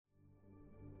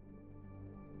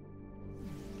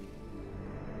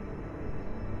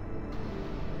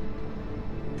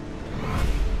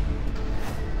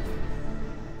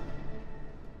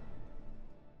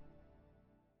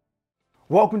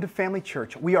Welcome to Family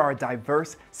Church. We are a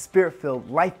diverse, spirit-filled,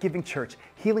 life-giving church,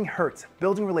 healing hurts,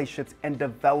 building relationships, and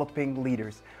developing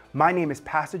leaders. My name is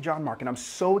Pastor John Mark, and I'm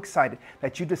so excited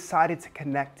that you decided to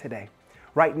connect today.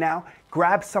 Right now,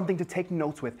 grab something to take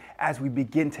notes with as we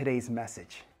begin today's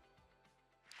message.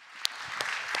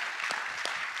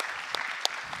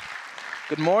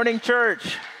 Good morning,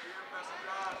 church.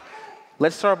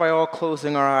 Let's start by all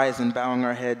closing our eyes and bowing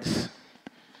our heads.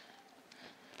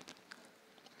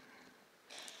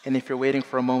 And if you're waiting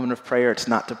for a moment of prayer, it's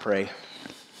not to pray.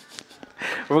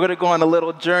 We're going to go on a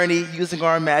little journey using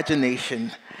our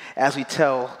imagination as we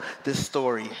tell this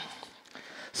story.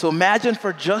 So imagine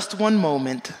for just one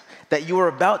moment that you are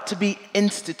about to be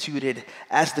instituted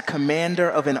as the commander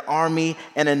of an army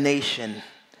and a nation.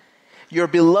 Your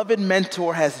beloved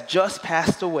mentor has just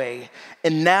passed away,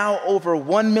 and now over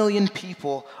 1 million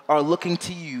people are looking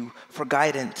to you for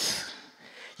guidance.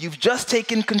 You've just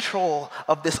taken control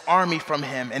of this army from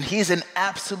him, and he's an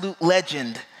absolute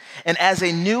legend. And as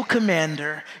a new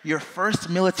commander, your first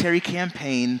military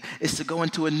campaign is to go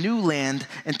into a new land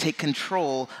and take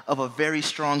control of a very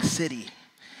strong city.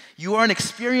 You are an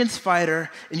experienced fighter,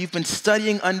 and you've been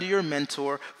studying under your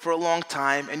mentor for a long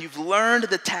time, and you've learned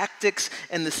the tactics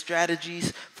and the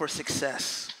strategies for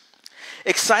success.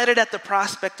 Excited at the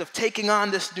prospect of taking on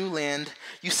this new land,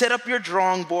 you set up your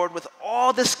drawing board with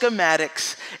all the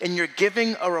schematics, and you're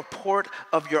giving a report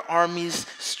of your army's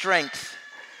strength.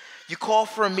 You call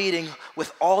for a meeting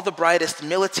with all the brightest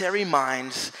military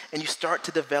minds, and you start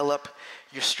to develop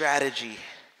your strategy.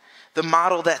 The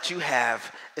model that you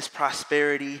have is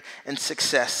prosperity and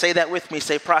success. Say that with me.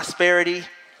 Say prosperity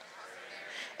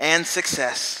and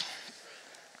success.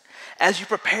 As you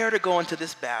prepare to go into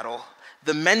this battle,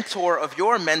 the mentor of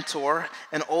your mentor,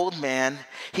 an old man,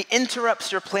 he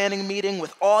interrupts your planning meeting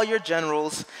with all your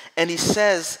generals, and he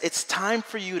says it's time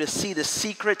for you to see the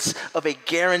secrets of a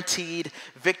guaranteed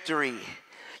victory.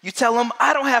 You tell him,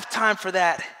 I don't have time for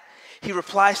that. He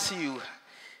replies to you,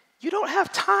 you don't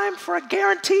have time for a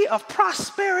guarantee of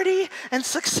prosperity and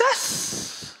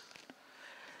success.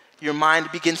 Your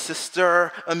mind begins to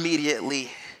stir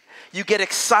immediately. You get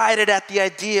excited at the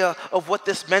idea of what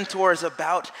this mentor is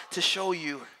about to show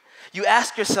you. You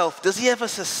ask yourself, does he have a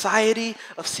society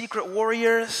of secret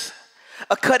warriors?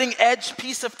 A cutting-edge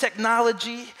piece of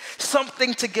technology?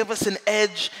 Something to give us an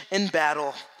edge in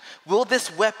battle? Will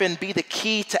this weapon be the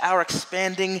key to our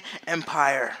expanding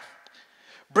empire?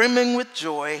 Brimming with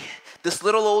joy, this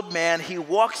little old man, he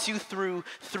walks you through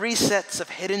 3 sets of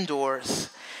hidden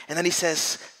doors. And then he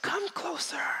says, come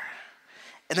closer.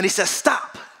 And then he says,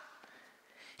 stop.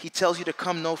 He tells you to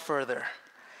come no further.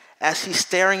 As he's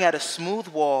staring at a smooth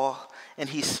wall and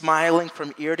he's smiling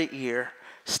from ear to ear,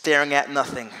 staring at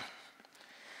nothing.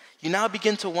 You now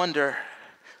begin to wonder,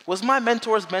 was my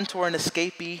mentor's mentor an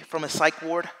escapee from a psych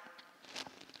ward?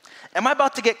 Am I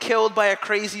about to get killed by a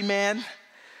crazy man?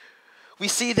 We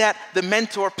see that the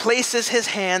mentor places his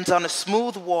hands on a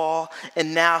smooth wall,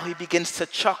 and now he begins to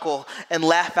chuckle and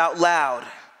laugh out loud.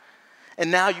 And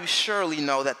now you surely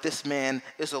know that this man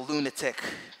is a lunatic.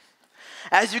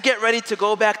 As you get ready to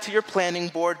go back to your planning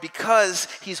board because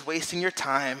he's wasting your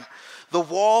time, the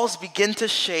walls begin to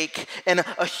shake and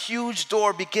a huge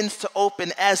door begins to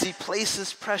open as he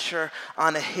places pressure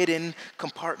on a hidden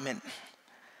compartment.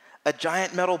 A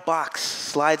giant metal box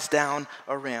slides down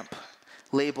a ramp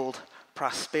labeled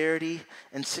prosperity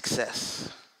and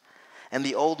success. And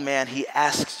the old man, he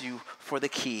asks you for the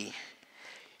key.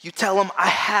 You tell him, I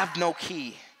have no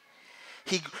key.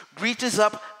 He reaches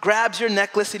up, grabs your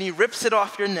necklace, and he rips it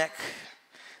off your neck.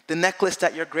 The necklace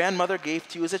that your grandmother gave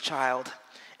to you as a child.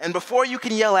 And before you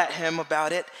can yell at him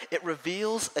about it, it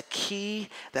reveals a key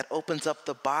that opens up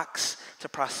the box to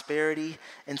prosperity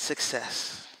and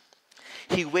success.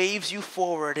 He waves you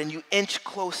forward, and you inch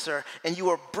closer, and you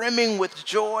are brimming with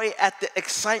joy at the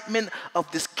excitement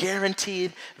of this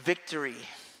guaranteed victory.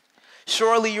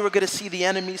 Surely you were going to see the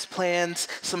enemy's plans,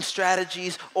 some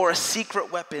strategies, or a secret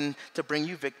weapon to bring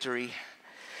you victory.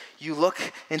 You look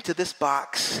into this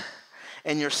box,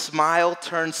 and your smile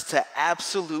turns to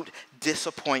absolute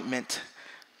disappointment.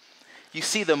 You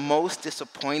see the most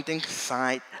disappointing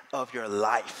sight of your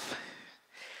life.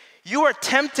 You are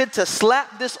tempted to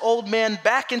slap this old man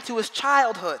back into his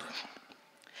childhood.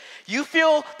 You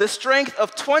feel the strength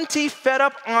of 20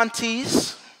 fed-up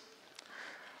aunties.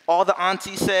 All the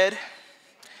aunties said,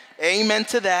 amen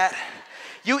to that.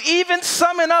 You even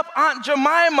summon up Aunt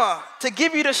Jemima to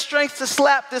give you the strength to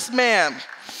slap this man.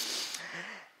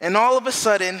 And all of a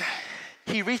sudden,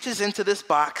 he reaches into this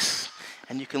box,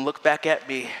 and you can look back at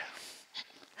me.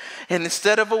 And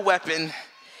instead of a weapon,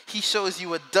 he shows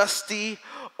you a dusty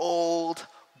old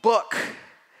book.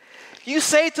 You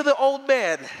say to the old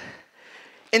man,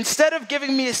 instead of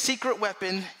giving me a secret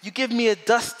weapon, you give me a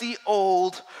dusty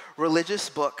old religious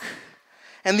book.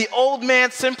 And the old man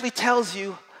simply tells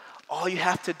you, all you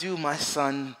have to do, my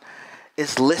son,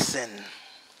 is listen.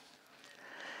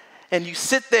 And you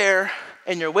sit there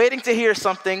and you're waiting to hear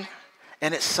something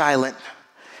and it's silent.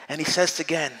 And he says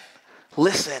again,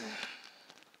 listen.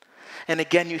 And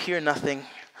again you hear nothing.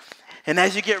 And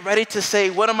as you get ready to say,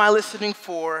 what am I listening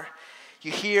for?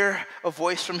 You hear a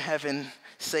voice from heaven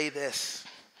say this.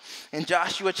 In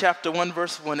Joshua chapter 1,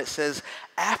 verse 1, it says,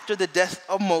 after the death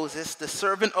of Moses, the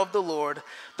servant of the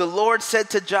Lord said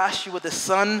to Joshua, the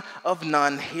son of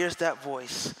Nun, here's that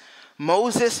voice,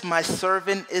 Moses, my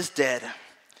servant, is dead.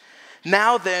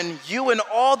 Now then, you and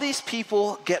all these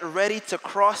people get ready to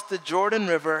cross the Jordan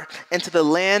River into the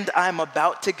land I'm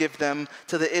about to give them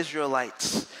to the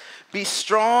Israelites. Be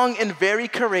strong and very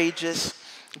courageous.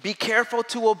 Be careful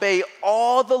to obey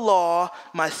all the law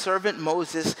my servant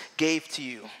Moses gave to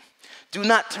you. Do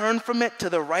not turn from it to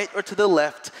the right or to the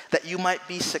left, that you might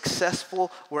be successful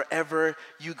wherever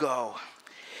you go.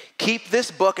 Keep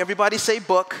this book, everybody say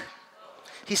book.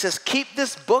 He says, keep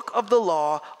this book of the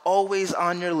law always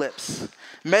on your lips.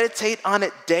 Meditate on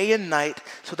it day and night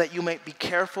so that you might be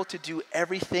careful to do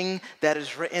everything that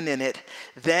is written in it.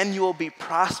 Then you will be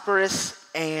prosperous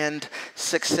and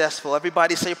successful.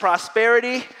 Everybody say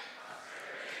prosperity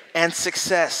and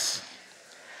success.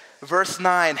 Verse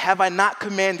 9, have I not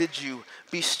commanded you?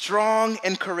 Be strong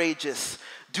and courageous.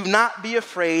 Do not be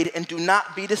afraid and do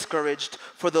not be discouraged,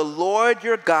 for the Lord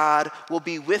your God will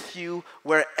be with you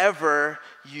wherever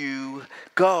you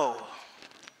go.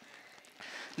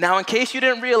 Now, in case you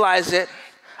didn't realize it,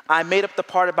 I made up the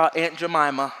part about Aunt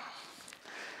Jemima.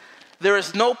 There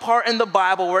is no part in the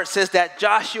Bible where it says that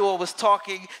Joshua was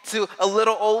talking to a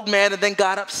little old man and then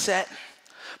got upset.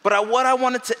 But what I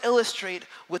wanted to illustrate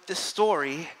with this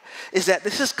story is that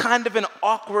this is kind of an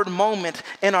awkward moment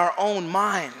in our own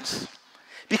minds.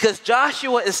 Because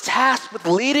Joshua is tasked with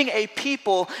leading a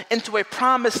people into a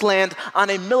promised land on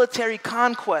a military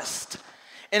conquest.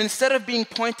 And instead of being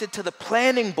pointed to the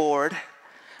planning board,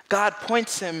 God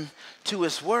points him to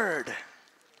his word.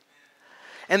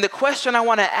 And the question I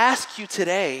want to ask you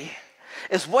today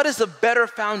is, what is a better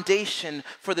foundation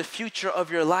for the future of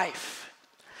your life?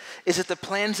 Is it the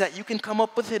plans that you can come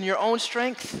up with in your own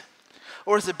strength?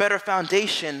 Or is the better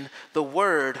foundation the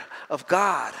Word of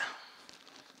God?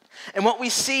 And what we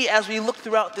see as we look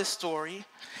throughout this story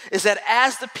is that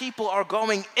as the people are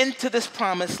going into this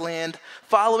promised land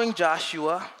following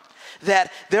Joshua,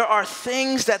 that there are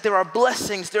things, that there are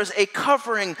blessings, there's a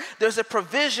covering, there's a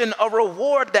provision, a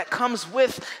reward that comes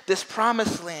with this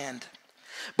promised land.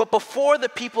 But before the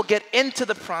people get into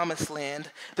the promised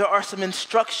land, there are some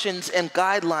instructions and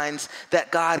guidelines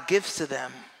that God gives to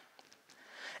them.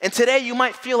 And today you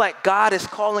might feel like God is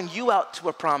calling you out to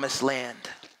a promised land.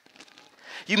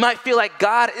 You might feel like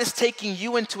God is taking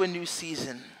you into a new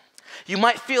season. You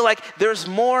might feel like there's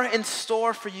more in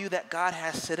store for you that God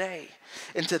has today.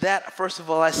 And to that, first of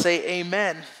all, I say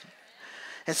amen.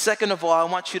 And second of all, I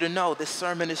want you to know this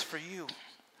sermon is for you.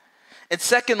 And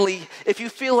secondly, if you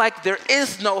feel like there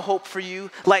is no hope for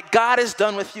you, like God is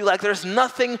done with you, like there's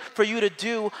nothing for you to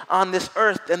do on this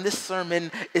earth, then this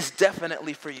sermon is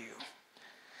definitely for you.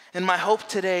 And my hope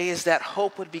today is that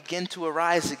hope would begin to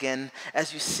arise again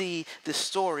as you see the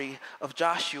story of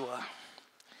Joshua.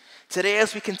 Today,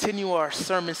 as we continue our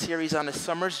sermon series on the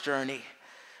summer's journey,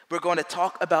 we're going to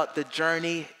talk about the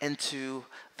journey into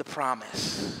the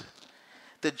promise.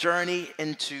 The journey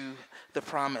into the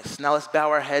promise. Now let's bow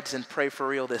our heads and pray for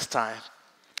real this time.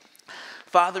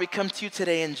 Father, we come to you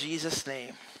today in Jesus'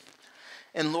 name.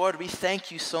 And Lord, we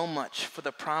thank you so much for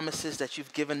the promises that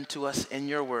you've given to us in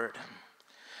your word.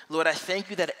 Lord, I thank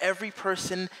you that every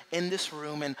person in this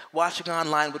room and watching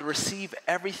online would receive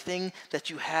everything that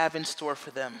you have in store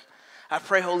for them. I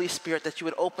pray, Holy Spirit, that you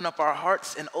would open up our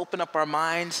hearts and open up our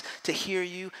minds to hear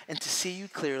you and to see you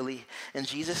clearly. In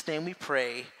Jesus' name we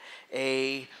pray,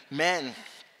 amen.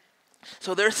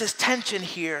 So there's this tension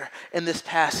here in this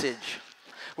passage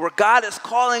where God is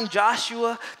calling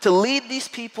Joshua to lead these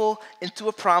people into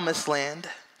a promised land.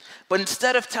 But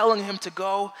instead of telling him to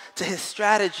go to his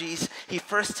strategies, he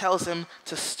first tells him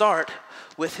to start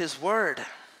with his word.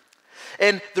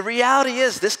 And the reality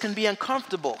is this can be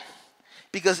uncomfortable,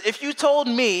 because if you told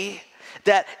me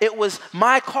that it was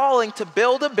my calling to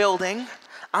build a building,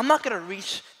 I'm not going to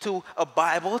reach to a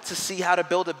Bible to see how to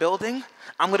build a building.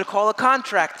 I'm going to call a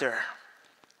contractor.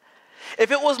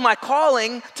 If it was my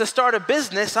calling to start a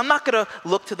business, I'm not going to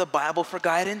look to the Bible for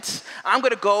guidance. I'm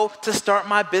going to go to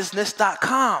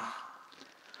startmybusiness.com.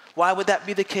 Why would that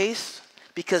be the case?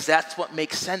 because that's what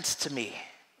makes sense to me.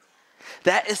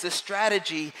 That is the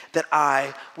strategy that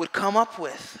I would come up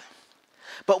with.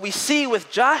 But we see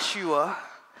with Joshua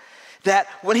that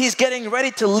when he's getting ready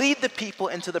to lead the people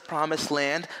into the promised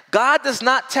land, God does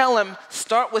not tell him,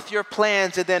 start with your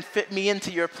plans and then fit me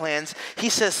into your plans. He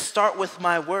says, start with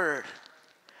my word.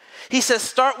 He says,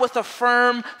 start with a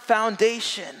firm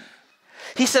foundation.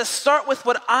 He says, start with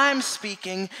what I'm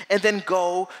speaking and then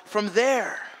go from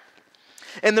there.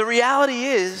 And the reality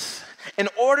is, in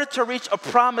order to reach a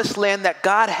promised land that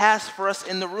God has for us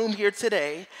in the room here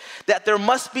today, that there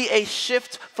must be a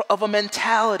shift of a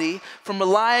mentality from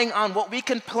relying on what we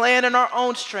can plan in our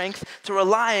own strength to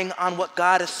relying on what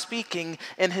God is speaking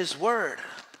in his word.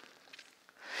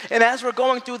 And as we're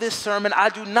going through this sermon, I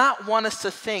do not want us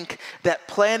to think that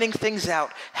planning things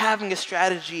out, having a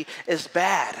strategy is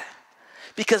bad,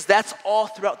 because that's all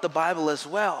throughout the Bible as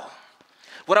well.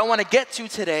 What I want to get to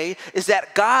today is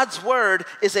that God's word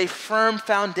is a firm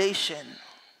foundation.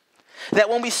 That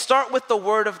when we start with the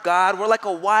word of God, we're like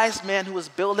a wise man who is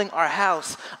building our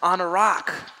house on a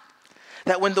rock.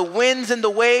 That when the winds and the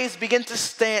waves begin to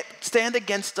stand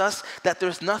against us, that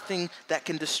there's nothing that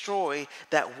can destroy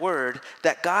that word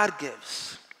that God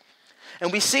gives.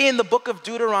 And we see in the book of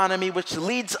Deuteronomy, which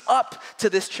leads up to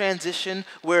this transition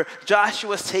where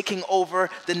Joshua is taking over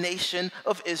the nation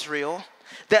of Israel,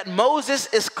 that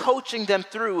Moses is coaching them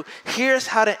through, here's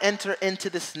how to enter into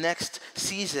this next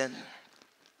season.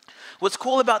 What's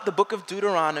cool about the book of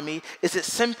Deuteronomy is it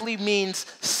simply means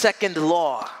second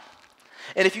law.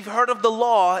 And if you've heard of the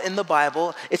law in the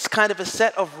Bible, it's kind of a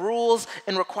set of rules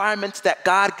and requirements that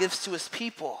God gives to his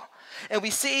people. And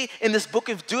we see in this book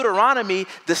of Deuteronomy,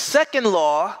 the second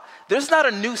law, there's not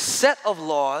a new set of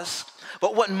laws,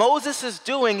 but what Moses is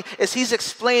doing is he's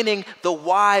explaining the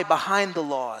why behind the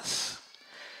laws.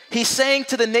 He's saying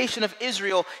to the nation of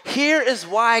Israel, here is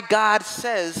why God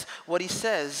says what he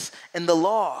says in the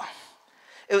law.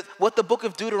 What the book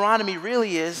of Deuteronomy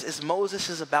really is Moses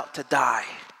is about to die.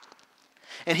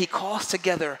 And he calls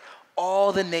together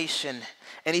all the nation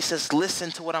and he says,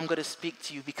 listen to what I'm going to speak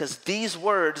to you, because these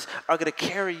words are going to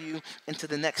carry you into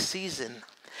the next season.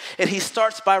 And he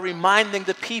starts by reminding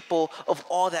the people of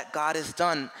all that God has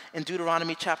done. In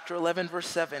Deuteronomy chapter 11, verse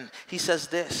 7, he says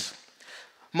this.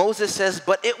 Moses says,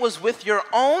 but it was with your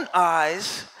own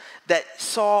eyes that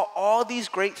saw all these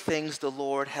great things the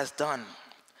Lord has done.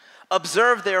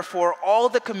 Observe, therefore, all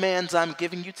the commands I'm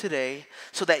giving you today,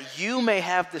 so that you may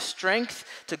have the strength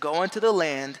to go into the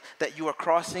land that you are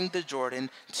crossing the Jordan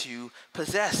to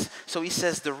possess. So he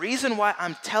says, the reason why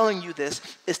I'm telling you this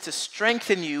is to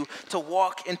strengthen you to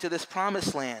walk into this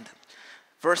promised land.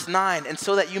 Verse 9, and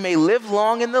so that you may live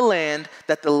long in the land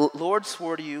that the Lord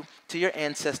swore to you, to your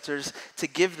ancestors, to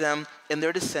give them and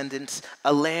their descendants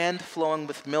a land flowing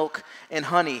with milk and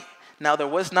honey. Now, there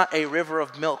was not a river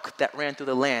of milk that ran through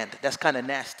the land. That's kind of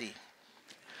nasty.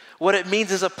 What it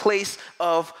means is a place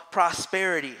of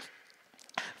prosperity.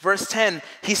 Verse 10,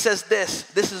 he says this.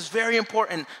 This is very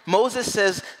important. Moses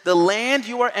says, the land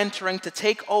you are entering to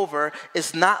take over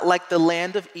is not like the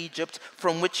land of Egypt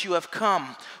from which you have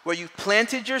come, where you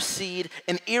planted your seed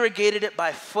and irrigated it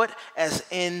by foot as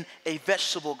in a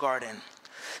vegetable garden.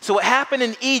 So what happened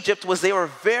in Egypt was they were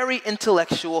very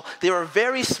intellectual, they were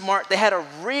very smart, they had a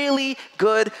really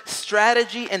good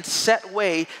strategy and set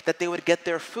way that they would get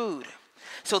their food.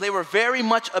 So they were very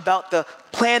much about the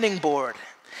planning board.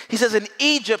 He says in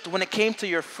Egypt, when it came to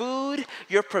your food,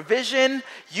 your provision,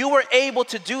 you were able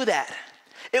to do that.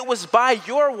 It was by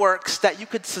your works that you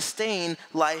could sustain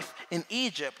life in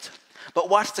Egypt.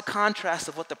 But watch the contrast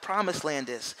of what the promised land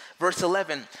is. Verse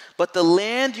 11, but the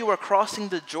land you are crossing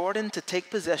the Jordan to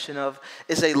take possession of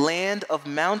is a land of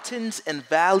mountains and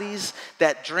valleys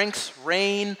that drinks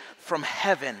rain from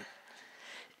heaven.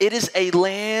 It is a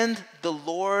land the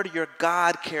Lord your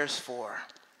God cares for.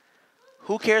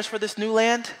 Who cares for this new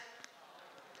land?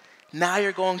 Now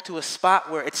you're going to a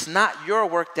spot where it's not your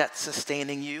work that's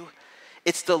sustaining you.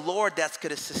 It's the Lord that's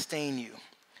going to sustain you.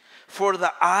 For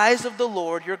the eyes of the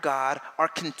Lord your God are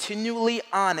continually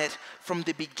on it from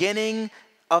the beginning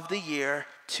of the year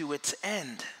to its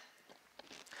end.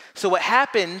 So what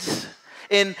happens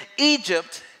in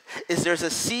Egypt is there's a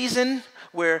season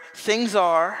where things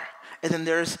are, and then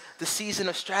there's the season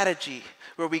of strategy,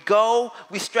 where we go,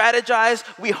 we strategize,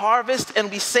 we harvest,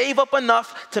 and we save up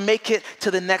enough to make it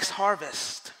to the next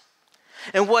harvest.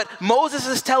 And what Moses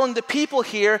is telling the people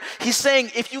here, he's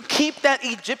saying, if you keep that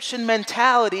Egyptian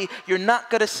mentality, you're not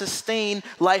going to sustain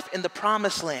life in the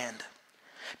promised land.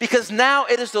 Because now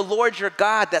it is the Lord your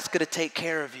God that's going to take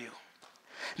care of you.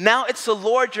 Now it's the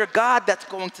Lord your God that's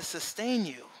going to sustain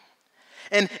you.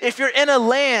 And if you're in a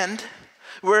land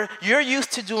where you're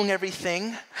used to doing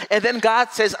everything, and then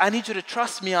God says, I need you to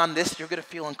trust me on this, you're going to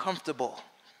feel uncomfortable.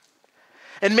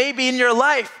 And maybe in your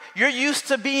life, you're used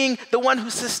to being the one who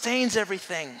sustains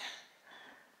everything.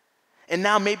 And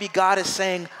now maybe God is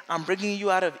saying, I'm bringing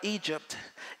you out of Egypt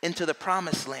into the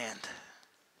promised land.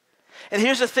 And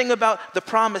here's the thing about the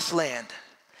promised land.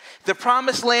 The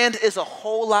promised land is a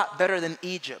whole lot better than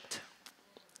Egypt,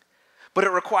 but it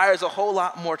requires a whole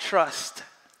lot more trust.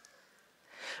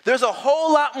 There's a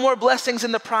whole lot more blessings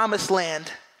in the promised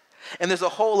land, and there's a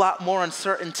whole lot more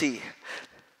uncertainty.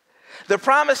 The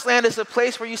promised land is a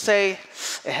place where you say,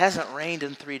 it hasn't rained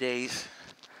in 3 days.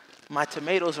 My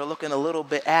tomatoes are looking a little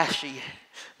bit ashy.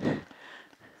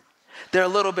 They're a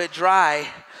little bit dry.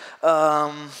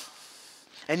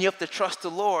 And you have to trust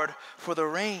the Lord for the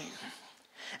rain.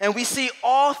 And we see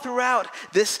all throughout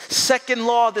this second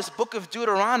law, this book of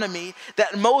Deuteronomy,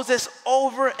 that Moses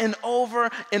over and over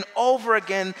and over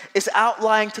again is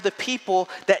outlining to the people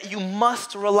that you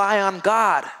must rely on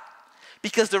God.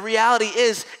 Because the reality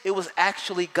is, it was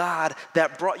actually God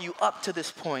that brought you up to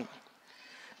this point.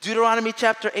 Deuteronomy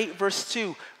chapter 8, verse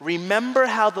 2, remember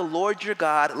how the Lord your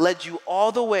God led you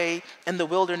all the way in the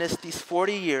wilderness these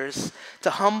 40 years to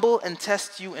humble and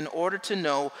test you in order to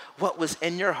know what was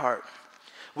in your heart,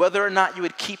 whether or not you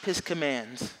would keep his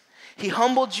commands. He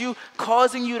humbled you,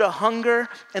 causing you to hunger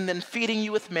and then feeding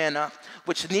you with manna,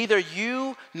 which neither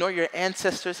you nor your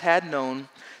ancestors had known,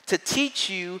 to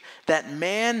teach you that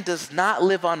man does not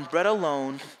live on bread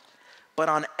alone, but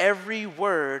on every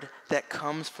word that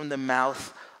comes from the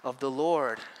mouth of the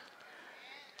Lord.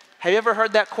 Have you ever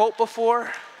heard that quote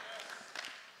before?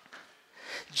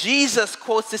 Jesus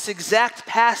quotes this exact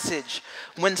passage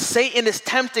when Satan is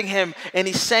tempting him and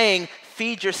he's saying,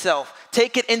 feed yourself,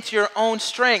 take it into your own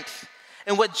strength.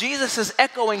 And what Jesus is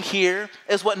echoing here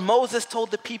is what Moses told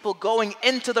the people going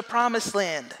into the promised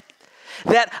land,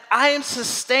 that I am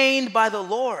sustained by the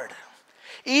Lord.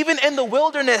 Even in the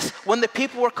wilderness, when the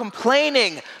people were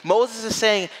complaining, Moses is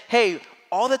saying, hey,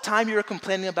 all the time you were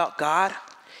complaining about God,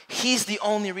 he's the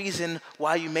only reason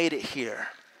why you made it here.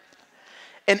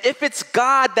 And if it's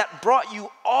God that brought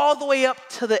you all the way up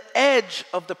to the edge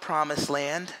of the promised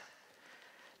land,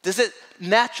 does it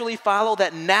naturally follow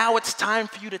that now it's time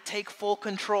for you to take full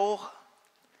control?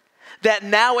 That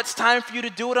now it's time for you to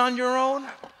do it on your own?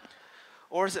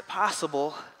 Or is it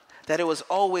possible that it was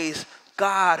always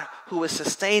God who was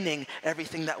sustaining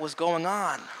everything that was going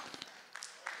on?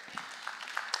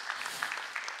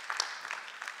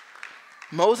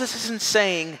 Moses isn't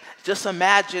saying, just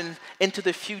imagine into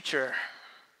the future.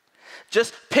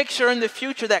 Just picture in the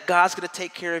future that God's going to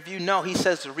take care of you. No, he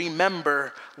says,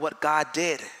 remember what God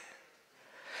did.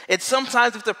 And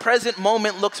sometimes if the present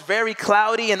moment looks very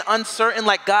cloudy and uncertain,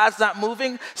 like God's not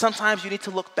moving, sometimes you need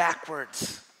to look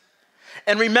backwards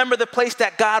and remember the place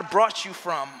that God brought you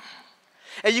from.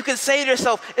 And you can say to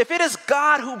yourself, if it is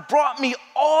God who brought me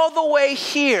all the way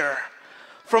here,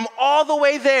 from all the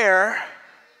way there,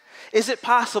 is it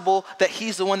possible that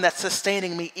he's the one that's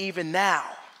sustaining me even now?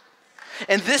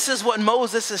 And this is what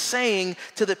Moses is saying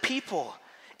to the people.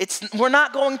 We're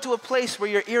not going to a place where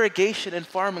your irrigation and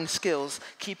farming skills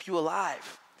keep you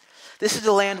alive. This is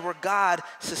the land where God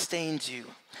sustains you.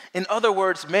 In other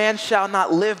words, man shall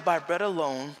not live by bread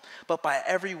alone, but by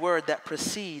every word that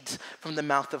proceeds from the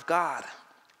mouth of God.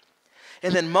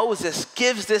 And then Moses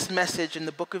gives this message in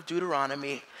the book of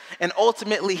Deuteronomy, and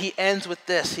ultimately he ends with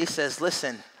this. He says,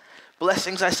 listen,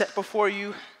 blessings I set before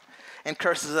you, and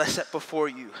curses I set before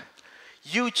you.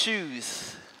 You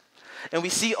choose. And we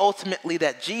see ultimately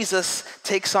that Jesus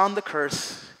takes on the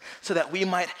curse so that we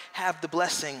might have the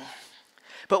blessing.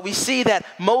 But we see that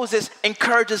Moses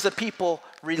encourages the people,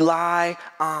 rely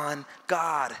on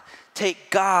God. Take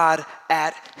God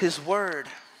at his word.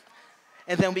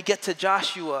 And then we get to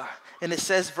Joshua, and it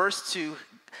says, verse 2,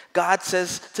 God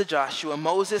says to Joshua,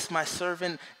 Moses, my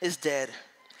servant, is dead.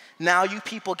 Now you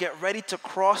people get ready to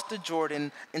cross the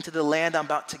Jordan into the land I'm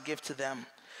about to give to them.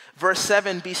 Verse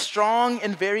 7, be strong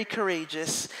and very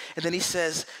courageous. And then he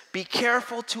says, be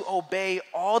careful to obey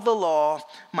all the law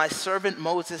my servant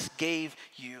Moses gave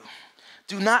you.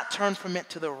 Do not turn from it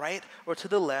to the right or to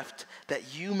the left,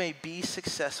 that you may be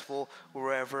successful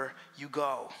wherever you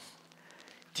go.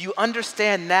 Do you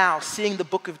understand now, seeing the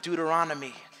book of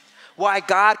Deuteronomy, why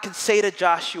God can say to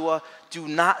Joshua, do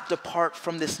not depart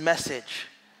from this message?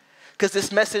 Because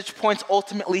this message points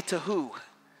ultimately to who?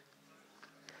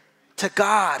 To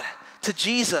God, to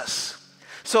Jesus.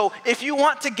 So if you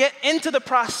want to get into the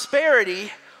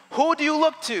prosperity, who do you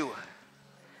look to?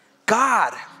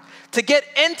 God. To get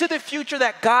into the future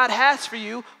that God has for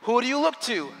you, who do you look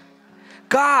to?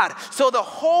 God. So the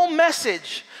whole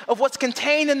message of what's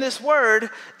contained in this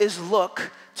word is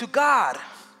look to God.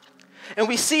 And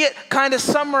we see it kind of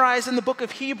summarized in the book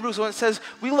of Hebrews when it says,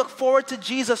 we look forward to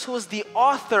Jesus, who is the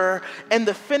author and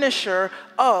the finisher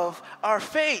of our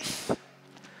faith.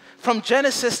 From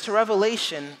Genesis to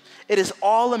Revelation, it is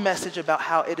all a message about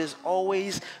how it has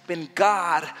always been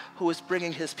God who is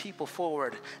bringing his people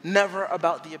forward, never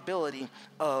about the ability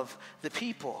of the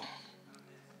people.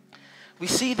 We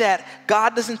see that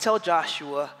God doesn't tell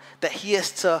Joshua that he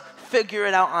has to figure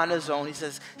it out on his own.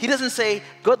 He doesn't say,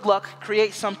 good luck,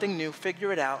 create something new,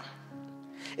 figure it out.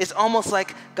 It's almost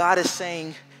like God is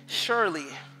saying, surely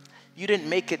you didn't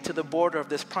make it to the border of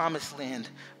this promised land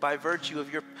by virtue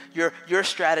of your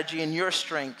strategy and your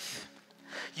strength.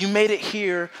 You made it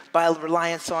here by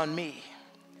reliance on me.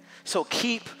 So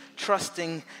keep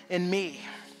trusting in me.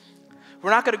 We're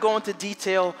not going to go into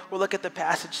detail or look at the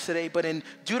passage today, but in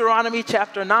Deuteronomy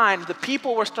chapter 9, the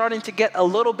people were starting to get a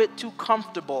little bit too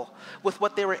comfortable with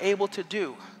what they were able to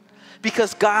do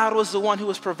because God was the one who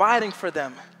was providing for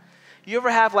them. You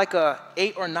ever have like a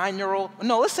 8 or 9-year-old,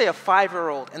 no, let's say a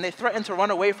 5-year-old, and they threaten to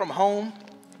run away from home?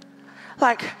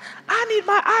 Like, I need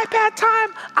my iPad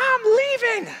time, I'm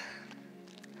leaving.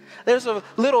 There's a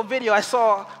little video I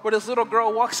saw where this little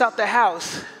girl walks out the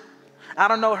house. I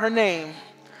don't know her name.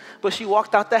 But she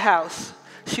walked out the house,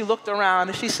 she looked around,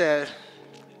 and she said,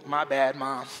 my bad,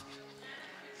 Mom.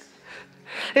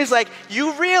 It's like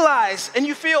you realize and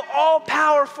you feel all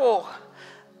powerful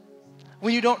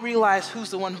when you don't realize who's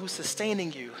the one who's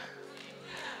sustaining you.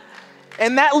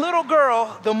 And that little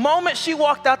girl, the moment she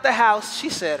walked out the house, she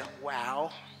said,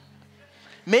 wow,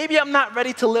 maybe I'm not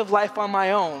ready to live life on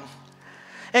my own.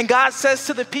 And God says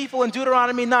to the people in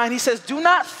Deuteronomy 9, he says, do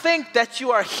not think that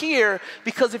you are here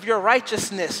because of your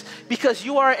righteousness, because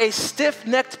you are a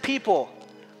stiff-necked people.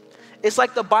 It's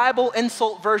like the Bible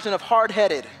insult version of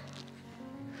hard-headed.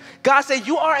 God said,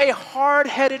 you are a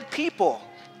hard-headed people.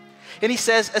 And he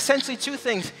says essentially two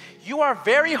things. You are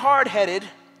very hard-headed,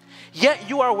 yet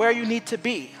you are where you need to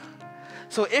be.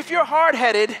 So if you're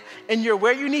hard-headed and you're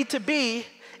where you need to be,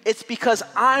 it's because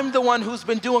I'm the one who's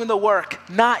been doing the work,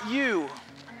 not you.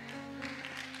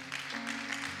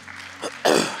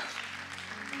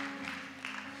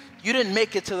 You didn't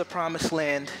make it to the promised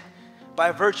land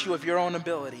by virtue of your own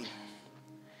ability.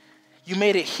 You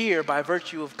made it here by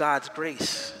virtue of God's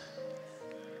grace.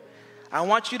 I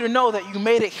want you to know that you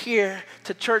made it here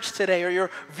to church today, or you're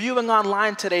viewing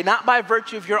online today, not by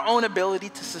virtue of your own ability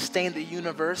to sustain the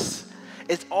universe.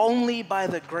 It's only by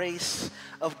the grace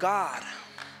of God.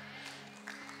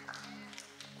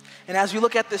 And as we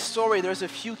look at this story, there's a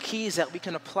few keys that we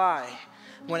can apply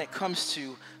when it comes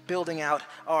to building out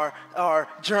our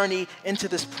journey into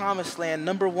this promised land.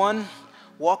 Number one,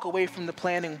 walk away from the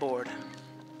planning board.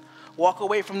 Walk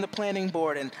away from the planning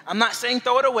board. And I'm not saying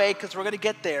throw it away because we're going to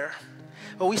get there.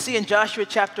 But we see in Joshua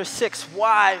chapter 6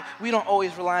 why we don't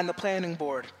always rely on the planning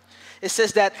board. It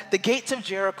says that the gates of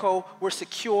Jericho were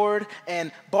secured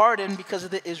and barred in because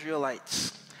of the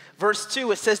Israelites. Verse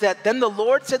 2, it says that, then the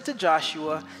Lord said to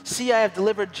Joshua, see, I have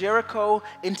delivered Jericho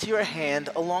into your hand,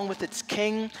 along with its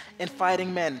king and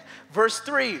fighting men. Verse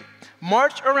 3,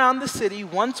 march around the city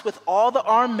once with all the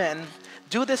armed men.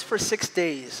 Do this for 6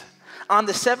 days. On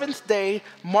the 7th day,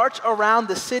 march around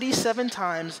the city 7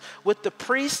 times with the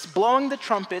priests blowing the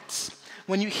trumpets.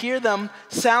 When you hear them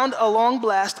sound a long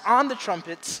blast on the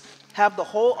trumpets, have the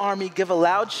whole army give a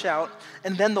loud shout,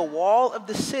 and then the wall of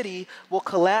the city will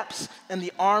collapse and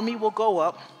the army will go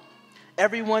up,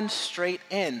 everyone straight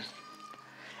in.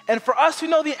 And for us who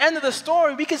know the end of the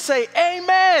story, we could say,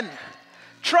 amen,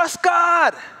 trust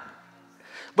God.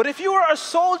 But if you were a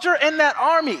soldier in that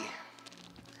army,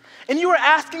 and you were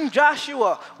asking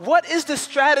Joshua, what is the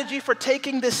strategy for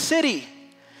taking this city?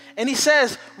 And he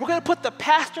says, we're going to put the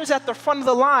pastors at the front of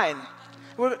the line.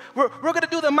 We're going to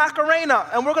do the Macarena,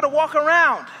 and we're going to walk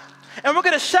around. And we're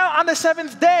going to shout on the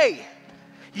 7th day.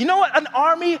 You know what an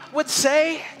army would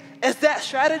say as that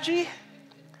strategy?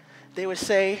 They would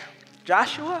say,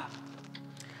 Joshua,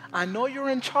 I know you're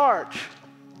in charge,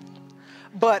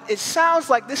 but it sounds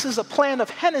like this is a plan of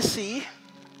Hennessy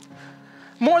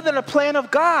more than a plan of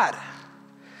God.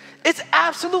 It's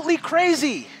absolutely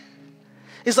crazy.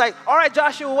 It's like, all right,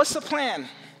 Joshua, what's the plan?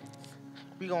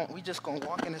 We just gonna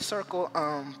walk in a circle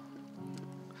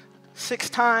 6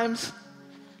 times,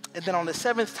 and then on the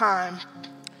 7th time,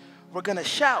 we're gonna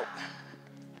shout.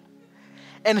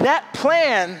 And that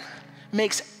plan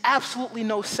makes absolutely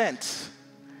no sense.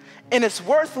 And it's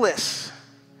worthless,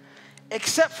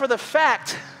 except for the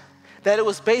fact that it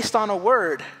was based on a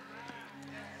word.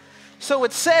 So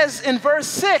it says in verse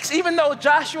 6, even though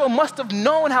Joshua must have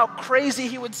known how crazy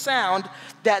he would sound,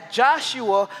 that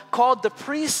Joshua called the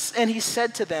priests and he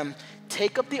said to them,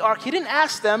 take up the ark. He didn't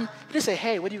ask them. He didn't say,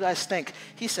 hey, what do you guys think?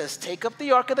 He says, take up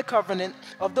the ark of the covenant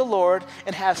of the Lord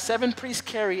and have 7 priests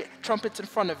carry trumpets in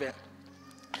front of it.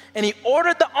 And he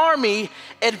ordered the army,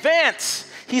 advance.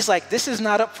 He's like, this is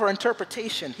not up for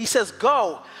interpretation. He says,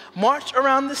 go, march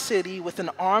around the city with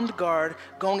an armed guard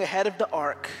going ahead of the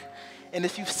ark. And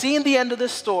if you've seen the end of the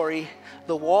story,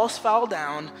 the walls fall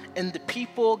down and the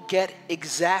people get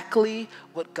exactly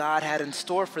what God had in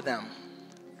store for them.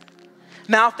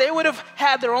 Now, if they would have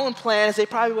had their own plans, they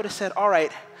probably would have said, all right,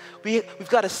 we've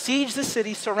got to siege the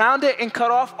city, surround it, and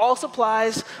cut off all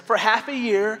supplies for half a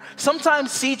year.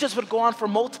 Sometimes sieges would go on for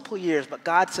multiple years, but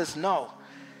God says, no.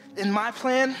 In my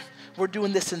plan, we're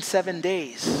doing this in 7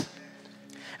 days.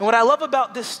 And what I love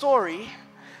about this story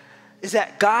is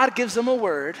that God gives them a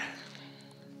word.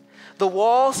 The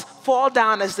walls fall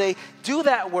down as they do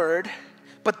that word,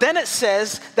 but then it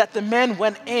says that the men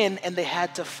went in and they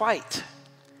had to fight.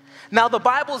 Now, the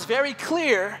Bible is very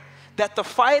clear that the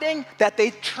fighting that they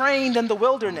trained in the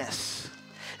wilderness,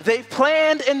 they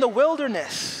planned in the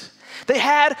wilderness. They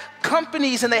had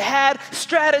companies and they had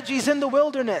strategies in the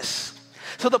wilderness.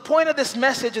 So the point of this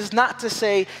message is not to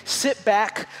say, sit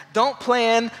back, don't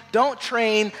plan, don't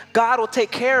train, God will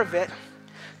take care of it.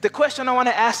 The question I want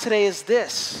to ask today is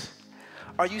this: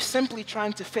 are you simply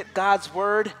trying to fit God's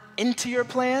word into your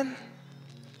plan?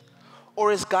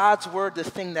 Or is God's word the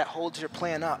thing that holds your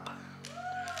plan up?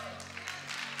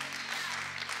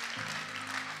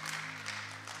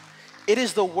 It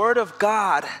is the word of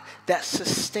God that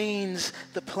sustains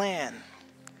the plan.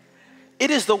 It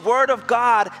is the word of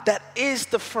God that is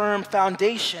the firm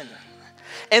foundation.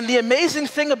 And the amazing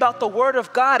thing about the word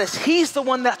of God is he's the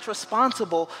one that's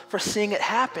responsible for seeing it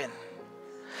happen.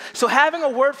 So having a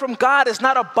word from God is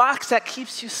not a box that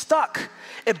keeps you stuck.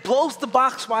 It blows the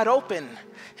box wide open.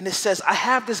 And it says, I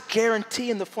have this guarantee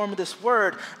in the form of this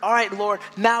word. All right, Lord,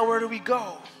 now where do we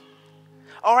go?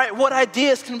 All right, what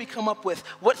ideas can we come up with?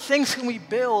 What things can we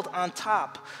build on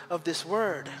top of this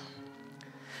word?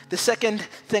 The second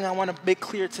thing I want to make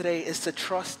clear today is to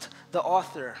trust the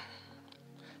author.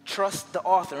 Trust the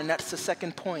author, and that's the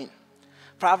second point.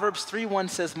 Proverbs 3:1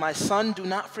 says, my son, do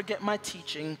not forget my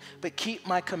teaching, but keep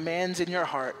my commands in your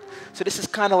heart. So this is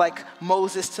kind of like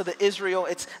Moses to the Israel.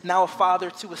 It's now a father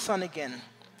to a son again.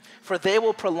 For they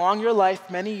will prolong your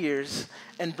life many years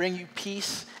and bring you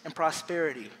peace and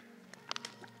prosperity.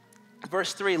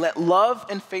 Verse 3, let love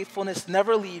and faithfulness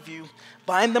never leave you.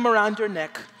 Bind them around your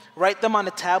neck. Write them on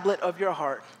a tablet of your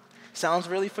heart. Sounds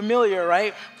really familiar,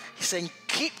 right? He's saying,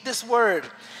 keep this word.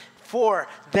 For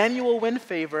then you will win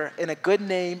favor and a good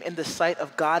name in the sight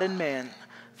of God and man.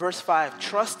 Verse 5,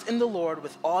 trust in the Lord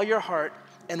with all your heart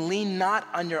and lean not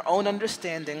on your own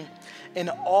understanding. In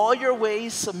all your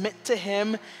ways submit to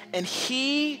him, and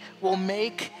he will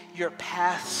make your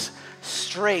paths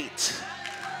straight.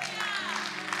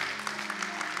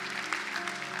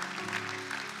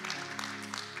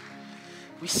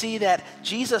 We see that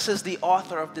Jesus is the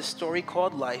author of this story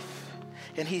called life,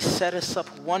 and he set us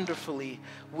up wonderfully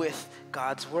with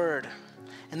God's word.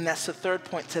 And that's the third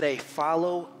point today: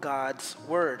 follow God's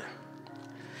word.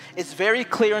 It's very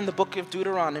clear in the book of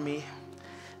Deuteronomy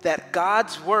that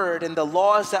God's word and the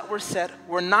laws that were set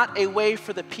were not a way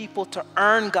for the people to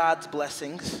earn God's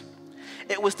blessings.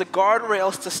 It was the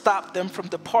guardrails to stop them from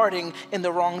departing in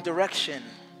the wrong direction.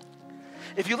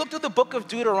 If you look through the book of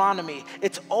Deuteronomy,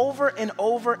 it's over and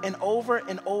over and over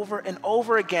and over and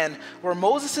over again where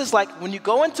Moses is like, when you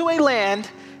go into a land,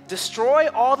 destroy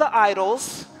all the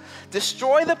idols,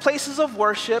 destroy the places of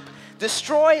worship,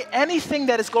 destroy anything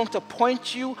that is going to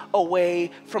point you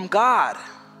away from God.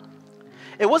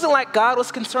 It wasn't like God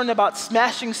was concerned about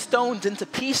smashing stones into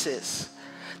pieces.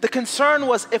 The concern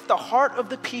was if the heart of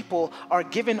the people are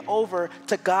given over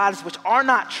to gods which are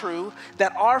not true,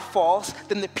 that are false,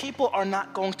 then the people are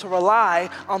not going to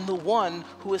rely on the one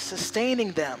who is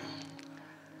sustaining them.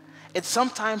 And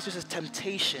sometimes there's a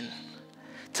temptation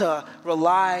to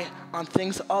rely on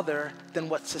things other than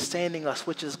what's sustaining us,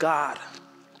 which is God.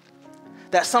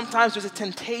 That sometimes there's a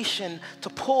temptation to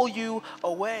pull you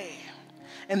away.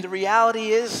 And the reality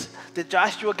is, did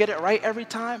Joshua get it right every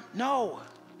time? No.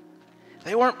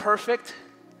 They weren't perfect.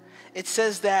 It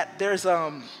says that there's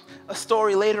a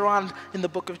story later on in the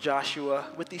book of Joshua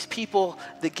with these people,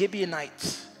 the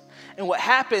Gibeonites. And what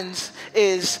happens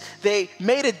is they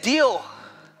made a deal.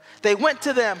 They went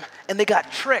to them and they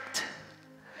got tricked.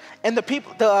 And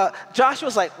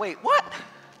Joshua's like, wait, what?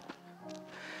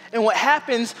 And what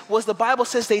happens was the Bible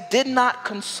says they did not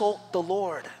consult the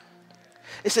Lord.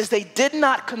 It says they did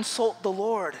not consult the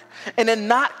Lord. And in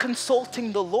not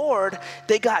consulting the Lord,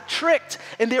 they got tricked.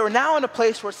 And they were now in a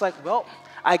place where it's like, well,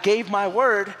 I gave my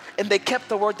word, and they kept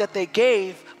the word that they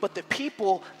gave, but the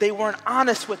people, they weren't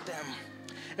honest with them.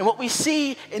 And what we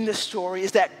see in this story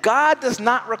is that God does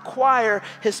not require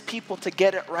his people to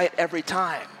get it right every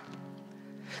time.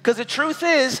 Because the truth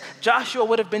is, Joshua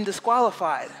would have been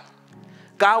disqualified.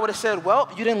 God would have said, well,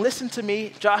 you didn't listen to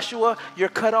me, Joshua, you're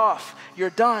cut off, you're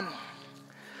done.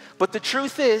 But the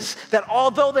truth is that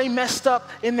although they messed up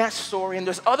in that story, and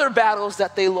there's other battles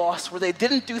that they lost where they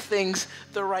didn't do things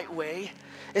the right way,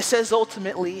 it says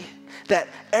ultimately that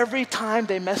every time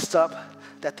they messed up,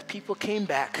 that the people came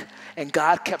back and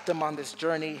God kept them on this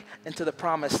journey into the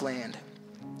promised land.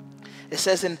 It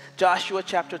says in Joshua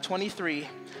chapter 23,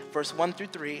 verse 1 through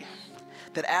 3,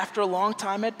 that after a long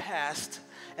time had passed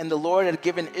and the Lord had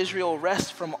given Israel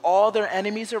rest from all their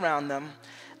enemies around them,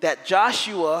 that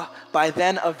Joshua, by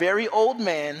then a very old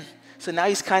man, so now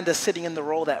he's kind of sitting in the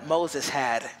role that Moses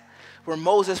had, where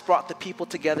Moses brought the people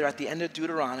together at the end of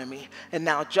Deuteronomy, and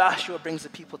now Joshua brings the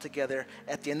people together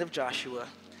at the end of Joshua.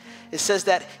 It says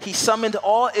that he summoned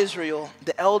all Israel,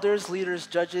 the elders, leaders,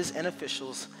 judges, and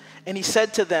officials, and he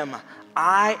said to them,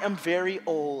 I am very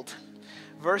old.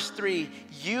 Verse 3,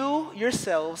 you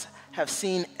yourselves have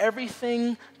seen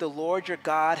everything the Lord your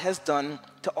God has done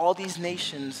to all these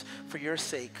nations for your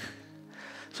sake.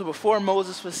 So before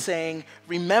Moses was saying,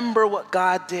 remember what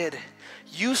God did.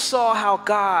 You saw how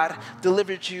God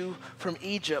delivered you from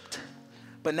Egypt,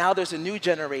 but now there's a new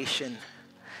generation.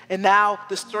 And now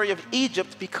the story of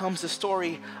Egypt becomes the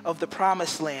story of the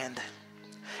promised land.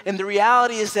 And the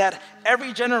reality is that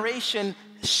every generation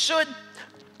should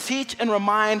teach and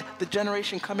remind the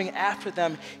generation coming after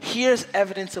them, here's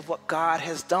evidence of what God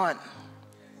has done.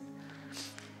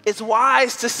 It's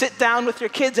wise to sit down with your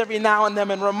kids every now and then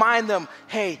and remind them,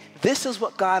 hey, this is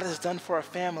what God has done for our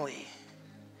family.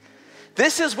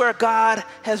 This is where God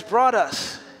has brought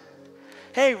us.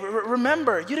 Hey,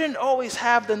 remember, you didn't always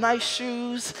have the nice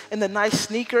shoes and the nice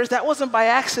sneakers. That wasn't by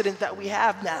accident that we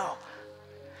have now.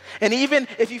 And even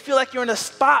if you feel like you're in a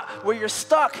spot where you're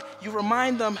stuck, you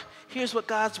remind them, here's what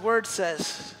God's word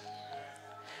says.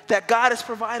 That God has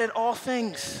provided all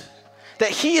things.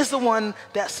 That he is the one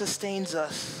that sustains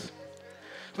us.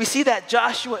 We see that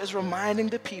Joshua is reminding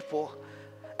the people,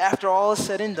 after all is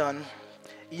said and done,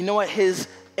 you know what his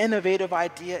innovative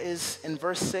idea is in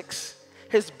verse 6?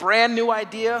 His brand new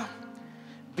idea,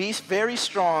 be very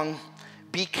strong,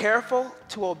 be careful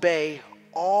to obey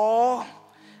all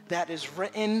that is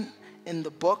written in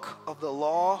the book of the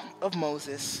law of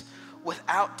Moses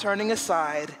without turning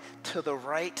aside to the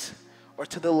right or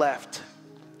to the left.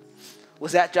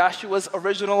 Was that Joshua's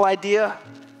original idea?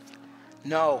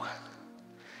 No.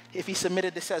 If he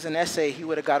submitted this as an essay, he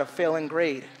would have got a failing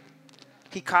grade.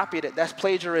 He copied it. That's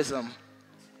plagiarism.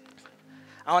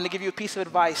 I want to give you a piece of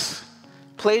advice.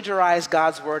 Plagiarize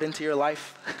God's word into your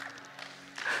life.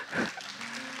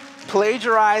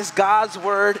 Plagiarize God's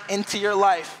word into your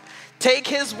life. Take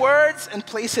his words and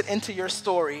place it into your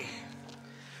story.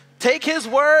 Take his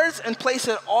words and place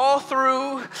it all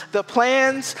through the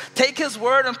plans. Take his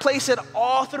word and place it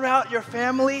all throughout your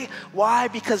family. Why?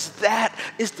 Because that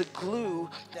is the glue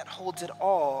that holds it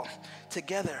all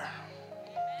together.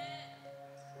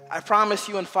 I promise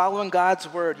you, in following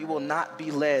God's word, you will not be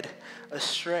led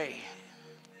astray.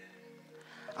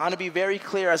 I want to be very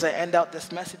clear as I end out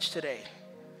this message today.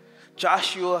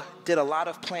 Joshua did a lot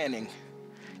of planning.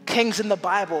 Kings in the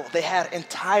Bible, they had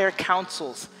entire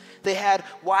councils. They had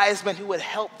wise men who would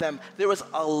help them. There was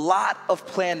a lot of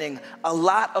planning, a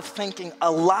lot of thinking,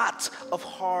 a lot of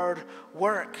hard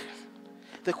work.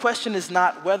 The question is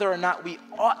not whether or not we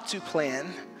ought to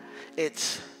plan.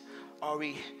 It's, are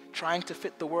we trying to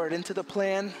fit the word into the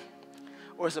plan?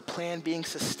 Or is the plan being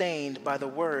sustained by the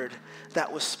word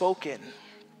that was spoken?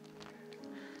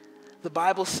 The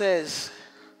Bible says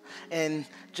in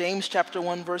James chapter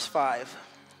 1, verse 5,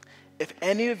 if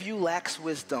any of you lacks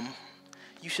wisdom,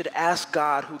 you should ask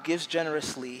God, who gives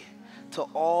generously to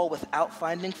all without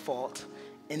finding fault,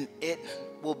 and it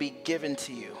will be given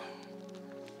to you.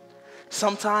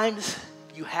 Sometimes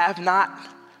you have not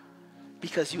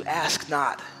because you ask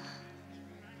not.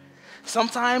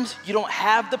 Sometimes you don't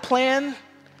have the plan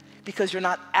because you're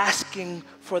not asking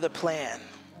for the plan.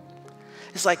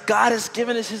 It's like God has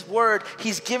given us his word.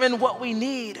 He's given what we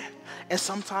need. And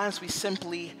sometimes we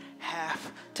simply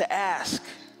have to ask.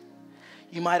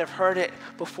 You might have heard it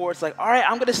before. It's like, all right,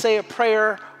 I'm going to say a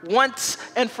prayer once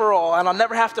and for all, and I'll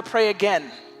never have to pray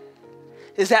again.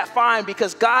 Is that fine?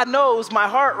 Because God knows my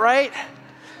heart, right?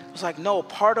 It's like, no,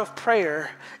 part of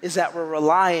prayer is that we're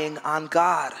relying on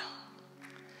God.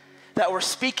 that we're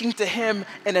speaking to him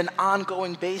in an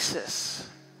ongoing basis.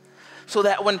 So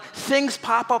that when things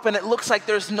pop up and it looks like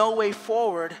there's no way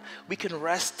forward, we can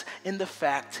rest in the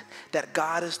fact that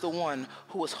God is the one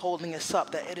who is holding us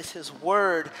up, that it is his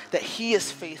word that he is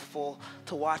faithful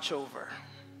to watch over.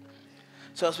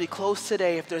 So as we close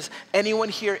today, if there's anyone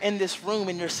here in this room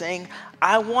and you're saying,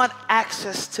 I want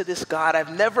access to this God,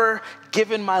 I've never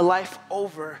given my life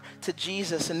over to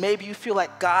Jesus, and maybe you feel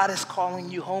like God is calling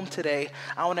you home today,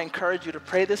 I want to encourage you to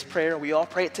pray this prayer. We all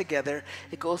pray it together.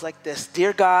 It goes like this: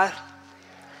 Dear God,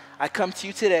 I come to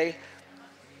you today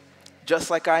just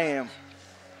like I am.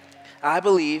 I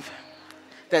believe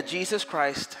that Jesus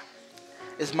Christ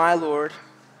is my Lord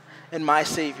and my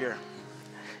Savior.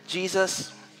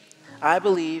 Jesus, I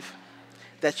believe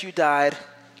that you died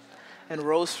and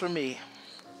rose for me.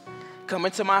 Come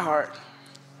into my heart,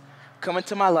 come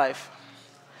into my life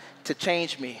to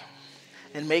change me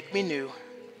and make me new.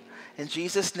 In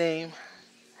Jesus' name,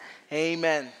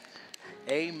 amen.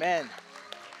 Amen.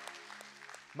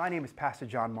 My name is Pastor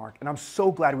John Mark, and I'm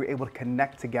so glad we were able to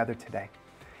connect together today.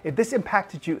 If this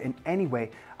impacted you in any way,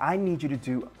 I need you to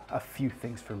do a few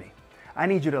things for me. I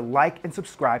need you to like and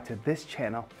subscribe to this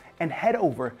channel and head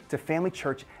over to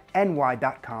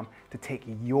familychurchny.com to take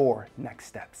your next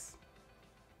steps.